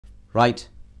right?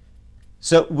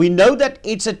 So we know that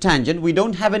it's a tangent. We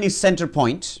don't have any center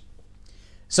point.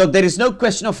 So there is no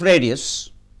question of radius.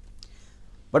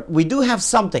 But we do have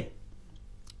something.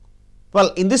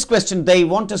 Well, in this question, they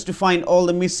want us to find all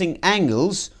the missing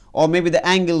angles, or maybe the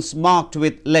angles marked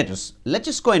with letters. Let's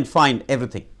just go and find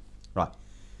everything. Right.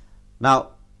 Now,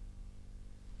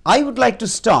 I would like to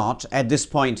start at this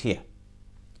point here.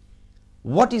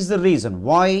 What is the reason?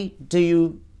 Why do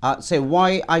you say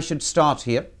why I should start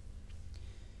here?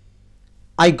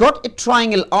 I got a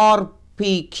triangle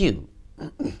RPQ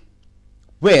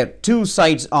where two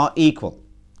sides are equal.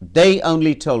 They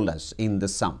only told us in the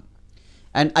sum.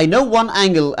 And I know one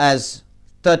angle as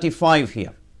 35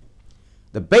 here.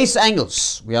 The base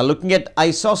angles, we are looking at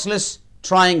isosceles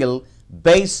triangle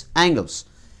base angles.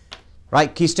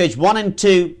 Right, key stage 1 and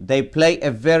 2, they play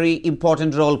a very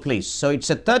important role, please. So it's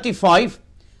a 35.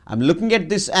 I'm looking at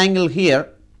this angle here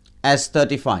as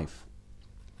 35.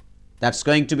 That's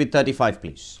going to be 35,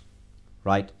 please.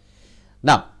 Right.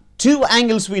 Now, two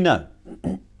angles we know.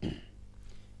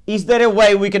 Is there a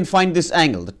way we can find this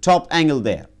angle, the top angle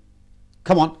there?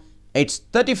 Come on. It's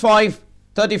 35,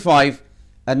 35.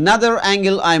 Another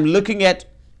angle I'm looking at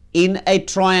in a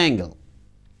triangle.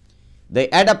 They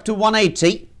add up to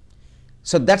 180.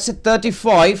 So that's a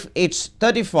 35, it's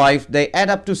 35, they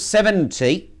add up to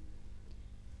 70,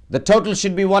 the total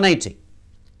should be 180.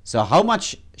 So how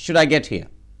much should I get here?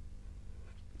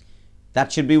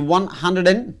 That should be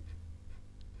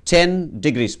 110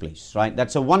 degrees, please, right?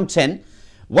 That's a 110,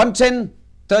 110,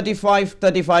 35,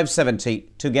 35,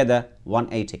 70, together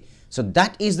 180. So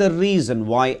that is the reason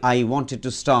why I wanted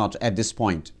to start at this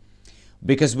point,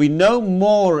 because we know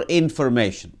more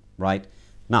information, right?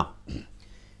 Now,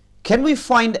 can we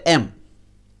find M?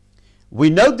 We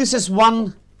know this is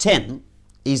 110.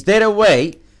 Is there a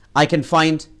way I can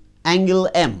find angle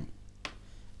M?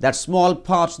 That small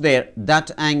part there, that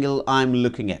angle I'm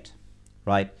looking at,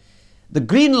 right? The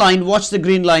green line, watch the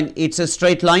green line, it's a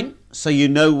straight line. So you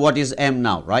know what is M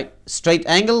now, right? Straight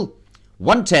angle,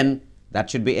 110, that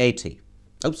should be 80.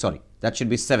 Oh, sorry, that should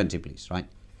be 70, please, right?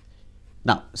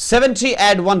 Now, 70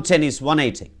 add 110 is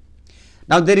 180.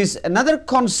 Now, there is another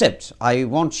concept I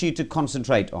want you to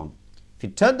concentrate on. If you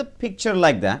turn the picture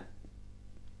like that,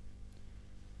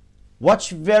 watch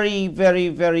very, very,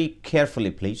 very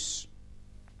carefully, please.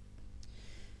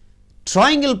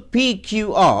 Triangle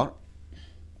PQR,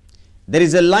 there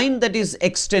is a line that is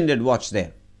extended, watch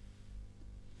there.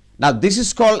 Now, this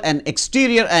is called an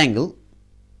exterior angle.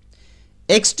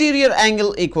 Exterior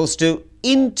angle equals to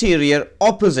interior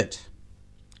opposite,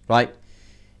 right?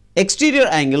 Exterior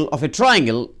angle of a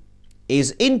triangle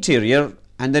is interior,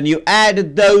 and then you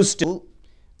add those two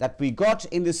that we got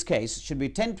in this case should be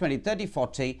 10, 20, 30,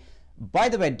 40. By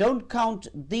the way, don't count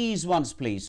these ones, please.